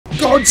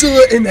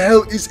Godzilla in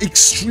Hell is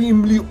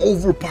extremely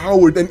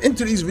overpowered, and in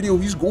today's video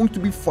he's going to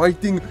be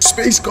fighting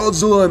Space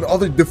Godzilla and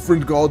other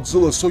different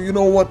Godzilla. So you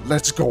know what,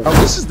 let's go. Now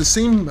this is the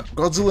same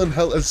Godzilla in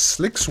Hell as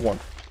Slick's one.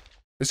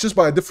 It's just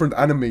by a different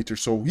animator,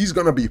 so he's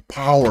gonna be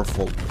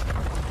powerful.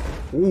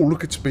 Oh,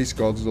 look at Space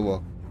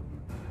Godzilla.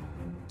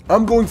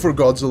 I'm going for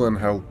Godzilla in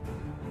Hell,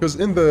 because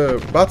in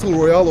the Battle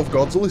Royale of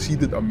Godzilla he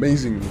did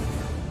amazingly.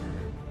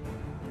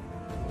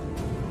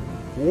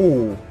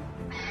 Oh.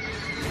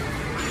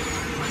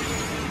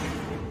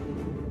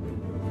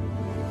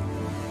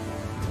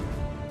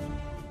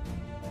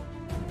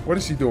 What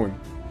is he doing?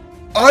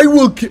 I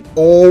will kill.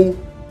 Oh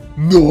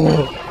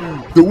no!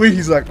 The way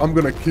he's like, I'm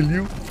gonna kill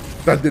you.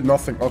 That did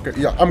nothing. Okay,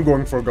 yeah, I'm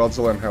going for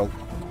Godzilla in Hell.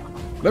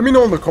 Let me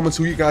know in the comments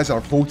who you guys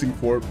are voting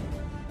for.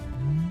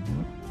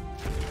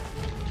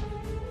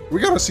 We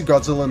gotta see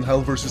Godzilla in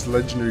Hell versus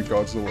Legendary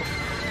Godzilla.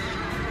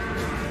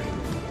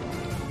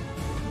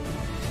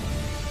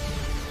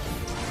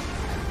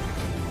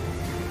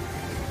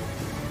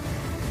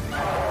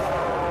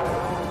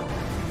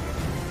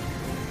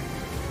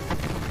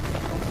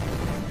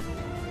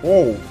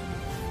 Oh.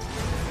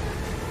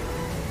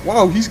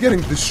 Wow, he's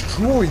getting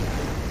destroyed.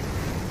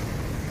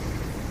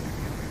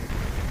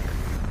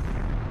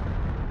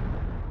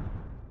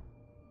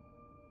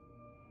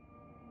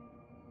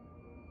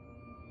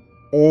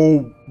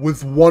 Oh,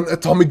 with one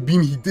atomic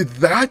beam he did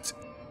that?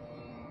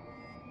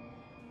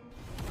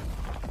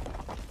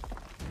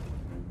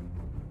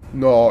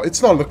 No,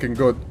 it's not looking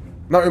good.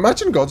 Now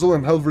imagine Godzilla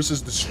in Hell versus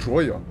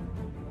Destroyer.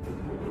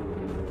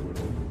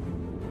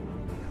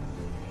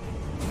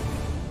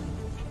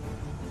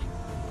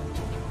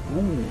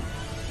 Ooh.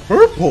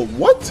 Purple,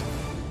 what?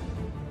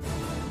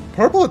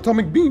 Purple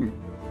atomic beam.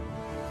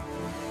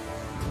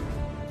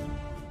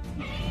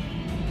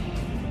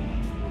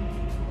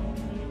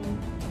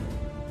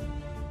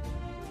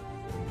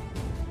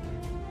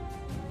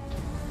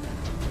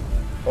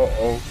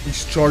 Uh-oh,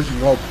 he's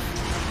charging up.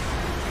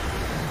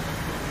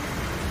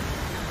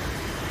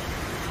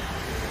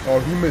 Oh,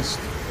 he missed.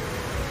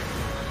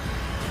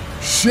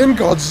 Shin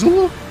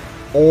Godzilla?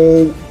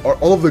 Oh, are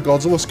all of the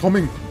Godzillas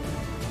coming?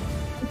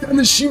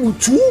 Tanishimu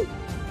too?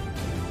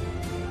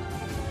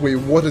 Wait,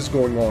 what is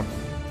going on?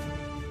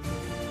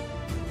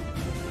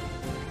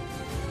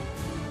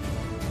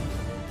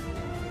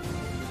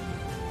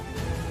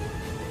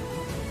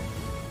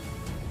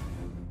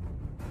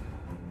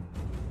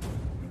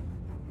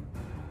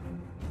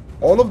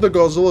 All of the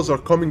Godzillas are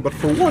coming, but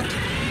for what?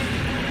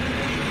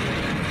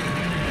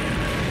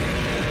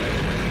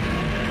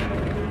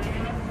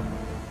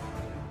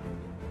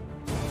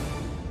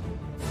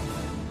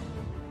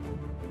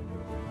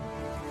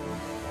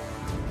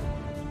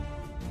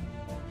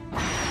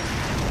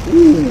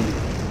 Ooh.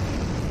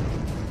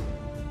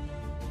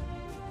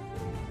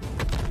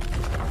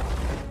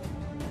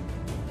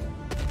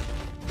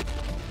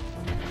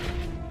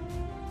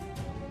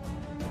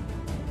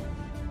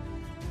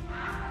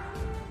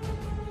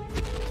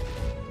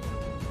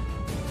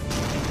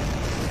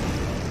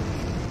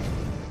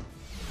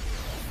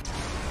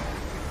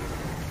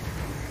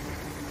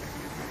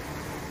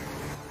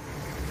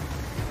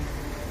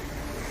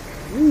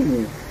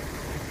 Ooh.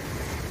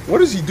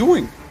 What is he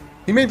doing?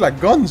 He made like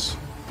guns.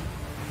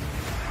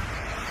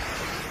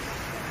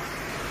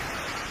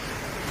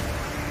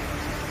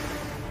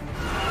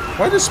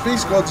 Why does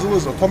Space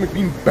Godzilla's atomic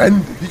beam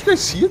bend? Did you guys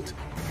see it?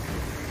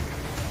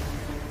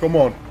 Come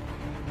on.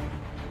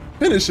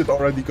 Finish it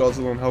already,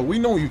 Godzilla in Hell. We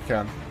know you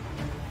can.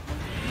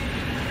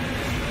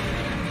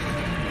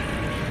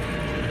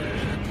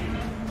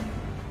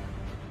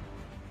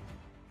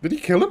 Did he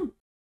kill him?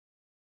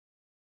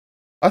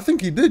 I think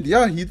he did.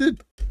 Yeah, he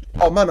did.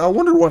 Oh man, I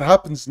wonder what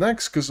happens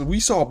next, because we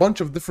saw a bunch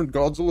of different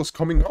Godzillas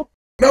coming up.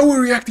 Now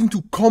we're reacting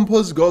to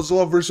Composite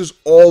Godzilla versus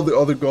all the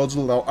other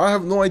Godzilla. Now, I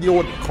have no idea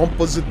what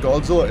Composite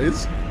Godzilla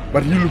is,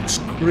 but he looks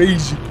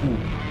crazy cool.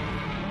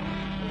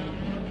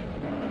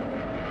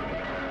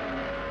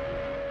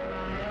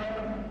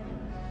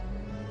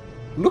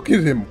 Look at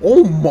him.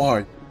 Oh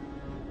my.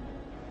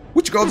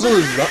 Which Godzilla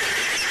is that?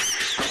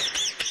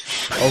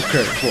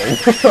 Okay, bro.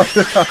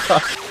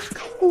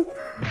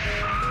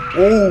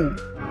 Oh.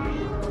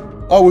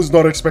 I was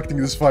not expecting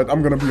this fight,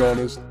 I'm gonna be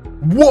honest.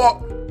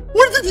 What?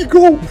 Where did he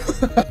go?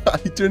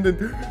 He turned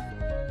into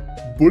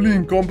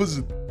bullying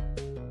Composite.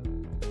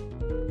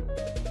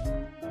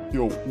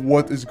 Yo,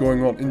 what is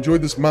going on? Enjoy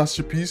this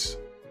masterpiece.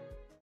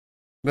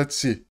 Let's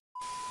see.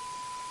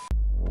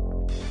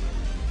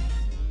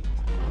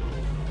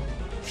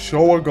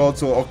 Showa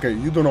Godzilla. Okay,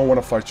 you do not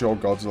want to fight Showa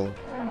Godzilla.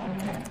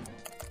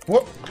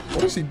 What?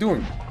 What is he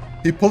doing?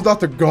 He pulled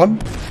out a gun?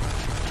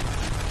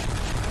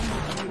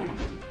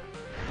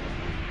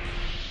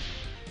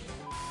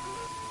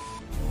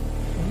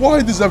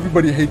 Why does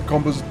everybody hate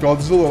Composite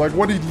Godzilla? Like,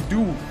 what did he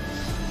do?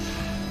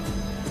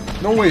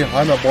 No way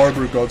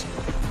Hanna-Barbera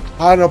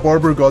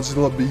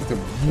Godzilla beat him.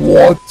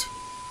 What?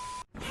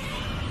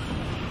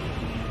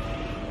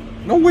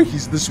 No way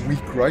he's this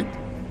weak, right?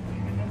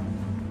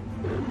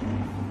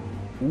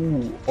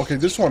 Ooh, okay,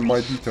 this one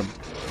might beat him.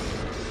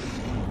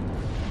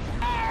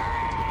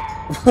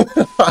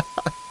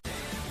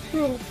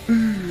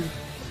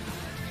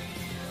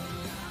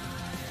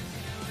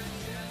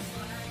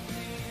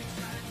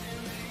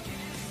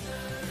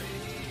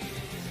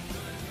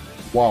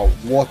 Wow,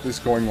 what is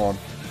going on?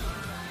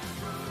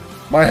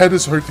 My head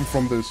is hurting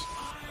from this.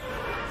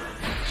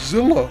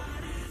 Zilla.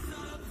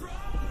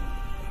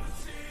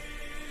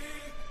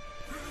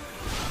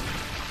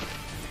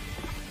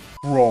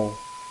 Bro.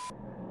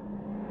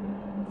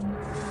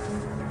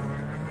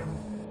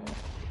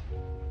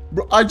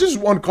 Bro, I just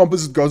want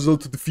Composite Godzilla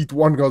to defeat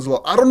one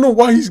Godzilla. I don't know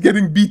why he's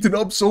getting beaten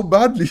up so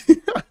badly.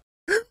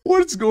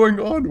 What's going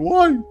on?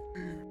 Why?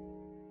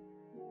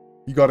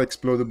 He got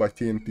exploded by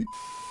TNT.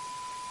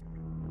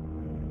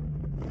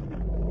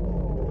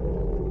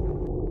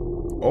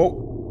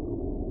 Oh.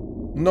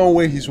 No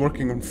way he's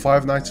working on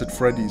Five Nights at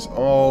Freddy's.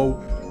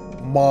 Oh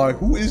my.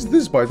 Who is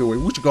this, by the way?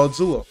 Which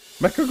Godzilla?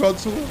 Mecha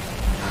Godzilla?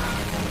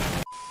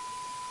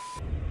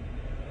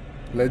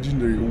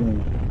 Legendary.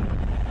 Ooh.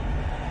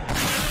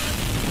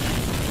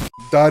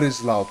 That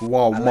is loud.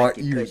 Wow, my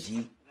ears.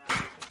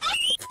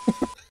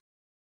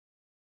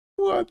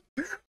 What?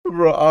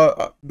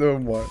 Bro, never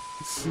mind.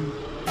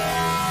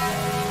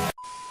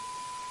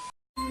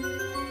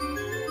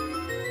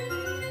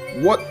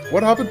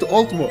 What happened to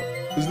Ultima?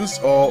 Is this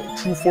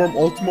true form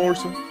Ultima or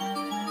something?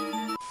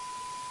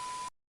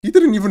 He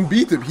didn't even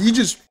beat him. He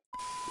just...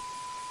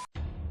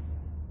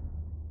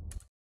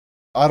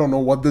 I don't know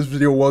what this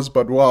video was,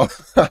 but wow.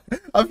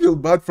 I feel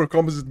bad for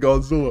Composite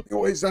Godzilla.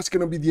 Anyways, that's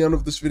gonna be the end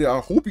of this video.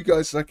 I hope you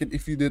guys like it.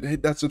 If you did,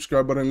 hit that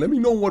subscribe button. Let me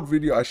know what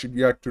video I should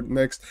react to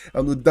next.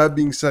 And with that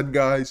being said,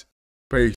 guys, peace.